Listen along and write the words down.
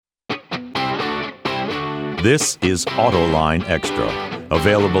This is Autoline Extra,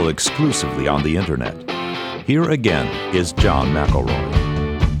 available exclusively on the internet. Here again is John McElroy.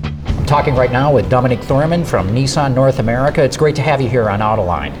 I'm talking right now with Dominique Thurman from Nissan North America. It's great to have you here on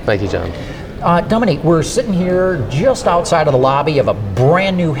Autoline. Thank you, John. Dominique, we're sitting here just outside of the lobby of a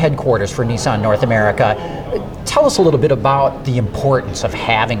brand new headquarters for Nissan North America. Tell us a little bit about the importance of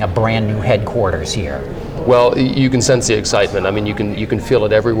having a brand new headquarters here. Well, you can sense the excitement. I mean, you can feel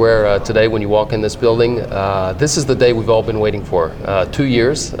it everywhere today when you walk in this building. This is the day we've all been waiting for. 2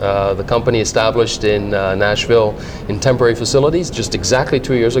 years. The company established in Nashville in temporary facilities just exactly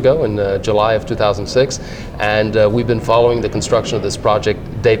 2 years ago in July of 2006. And we've been following the construction of this project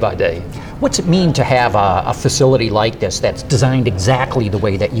day by day. What's it mean to have a facility like this that's designed exactly the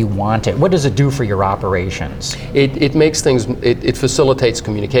way that you want it? What does it do for your operations? It makes things, it facilitates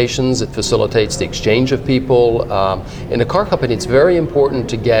communications, it facilitates the exchange of people. In a car company, it's very important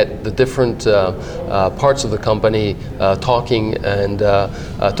to get the different parts of the company talking and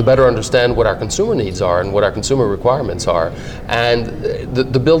to better understand what our consumer needs are and what our consumer requirements are. And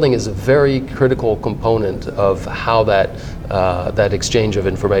the building is a very critical component of how that exchange of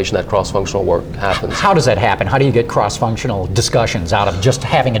information, that cross-functional work happens. How does that happen? How do you get cross-functional discussions out of just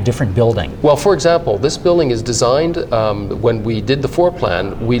having a different building? Well, for example, this building is designed, when we did the floor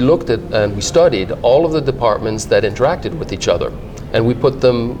plan, we looked at and we studied all of the departments that interacted with each other. And we put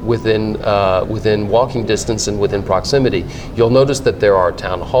them within walking distance and within proximity. You'll notice that there are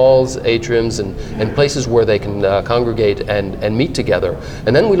town halls, atriums, and places where they can congregate and meet together.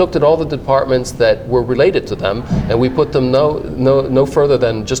 And then we looked at all the departments that were related to them, and we put them no further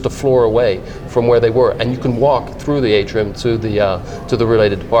than just a floor away from where they were. And you can walk through the atrium to the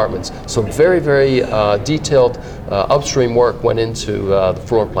related departments. So very, very detailed upstream work went into the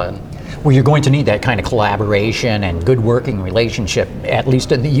floor plan. Well, you're going to need that kind of collaboration and good working relationship, at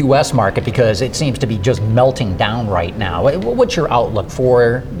least in the U.S. market, because it seems to be just melting down right now. What's your outlook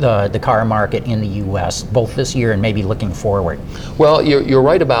for the car market in the U.S., both this year and maybe looking forward? Well, you're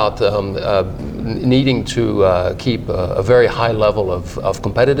right about needing to keep a very high level of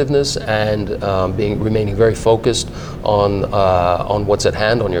competitiveness and remaining very focused on what's at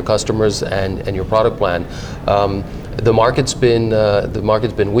hand, on your customers and your product plan. The market's been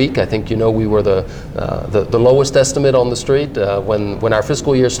weak. I think we were the lowest estimate on the street when our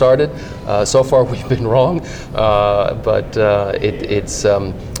fiscal year started. So far we've been wrong, but it's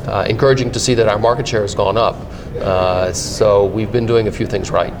encouraging to see that our market share has gone up. So we've been doing a few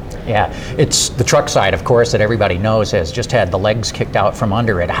things right. Yeah, it's the truck side, of course, that everybody knows has just had the legs kicked out from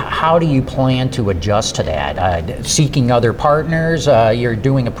under it. How do you plan to adjust to that? Seeking other partners? You're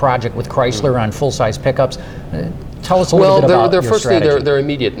doing a project with Chrysler on full-size pickups. Tell us a little bit about your strategy. Well, they're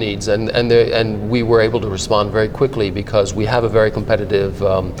immediate needs, and we were able to respond very quickly because we have a very competitive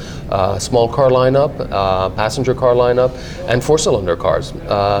small car lineup, passenger car lineup, and four-cylinder cars.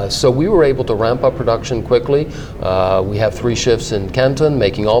 So we were able to ramp up production quickly. We have 3 shifts in Canton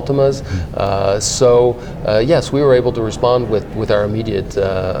making Altimas. Yes, we were able to respond with our immediate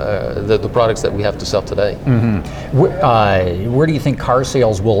the products that we have to sell today. Mm-hmm. Where do you think car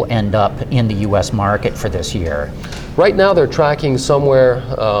sales will end up in the U.S. market for this year? Right now, they're tracking somewhere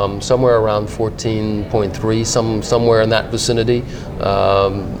around 14.3, somewhere in that vicinity.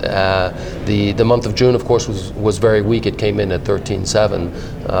 The month of June, of course, was very weak. It came in at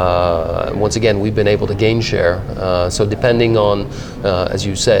 13.7. Once again, we've been able to gain share. So depending on, as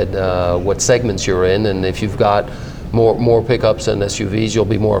you said, what segments you're in, and if you've got more pickups and SUVs, you'll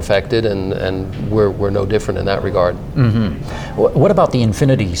be more affected, and we're no different in that regard. Mm-hmm. What about the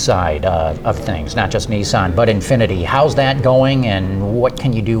Infiniti side of things? Not just Nissan, but Infiniti. How's that going, and what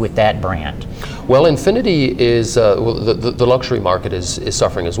can you do with that brand? Well, Infiniti is the luxury market is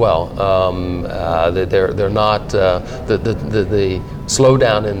suffering as well. They're not the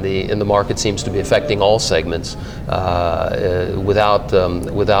slowdown in the market seems to be affecting all segments without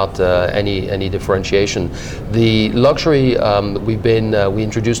any differentiation. The luxury we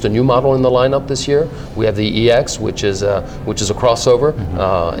introduced a new model in the lineup this year. We have the EX, which is a crossover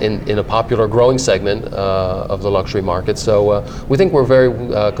in a popular growing segment of the luxury market. So we think we're very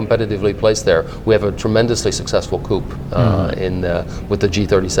competitively placed there. We have a tremendously successful coupe with the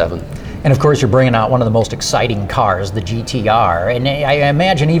G37. And of course, you're bringing out one of the most exciting cars, the GTR. And I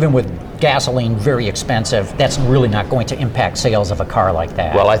imagine even with gasoline very expensive. That's really not going to impact sales of a car like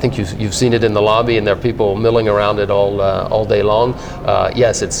that. Well, I think you've seen it in the lobby, and there are people milling around it all day long.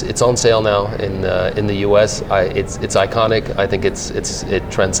 Yes, it's on sale now in the U.S. It's iconic. I think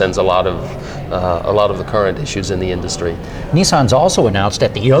it transcends a lot of the current issues in the industry. Nissan's also announced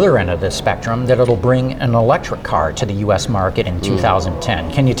at the other end of the spectrum that it'll bring an electric car to the U.S. market in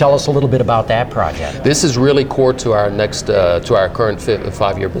 2010. Can you tell us a little bit about that project? This is really core to our current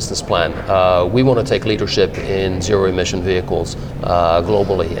 5-year business plan. We want to take leadership in zero-emission vehicles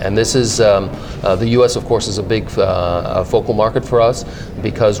globally, and this is the U.S. of course is a big focal market for us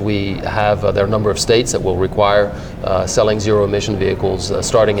because we have there are a number of states that will require selling zero-emission vehicles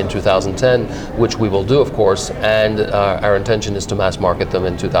starting in 2010, which we will do, of course, and our intention is to mass market them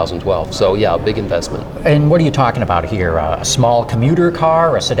in 2012. So yeah, a big investment. And what are you talking about here? A small commuter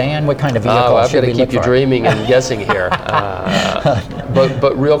car, a sedan? What kind of vehicle I've should got we to look keep you for? dreaming and guessing here.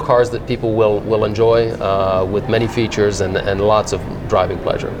 But real cars that people will enjoy with many features and lots of driving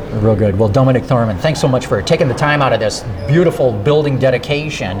pleasure. Real good. Well, Dominic Thorman, thanks so much for taking the time out of this beautiful building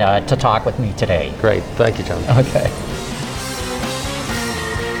dedication to talk with me today. Great. Thank you, John. Okay.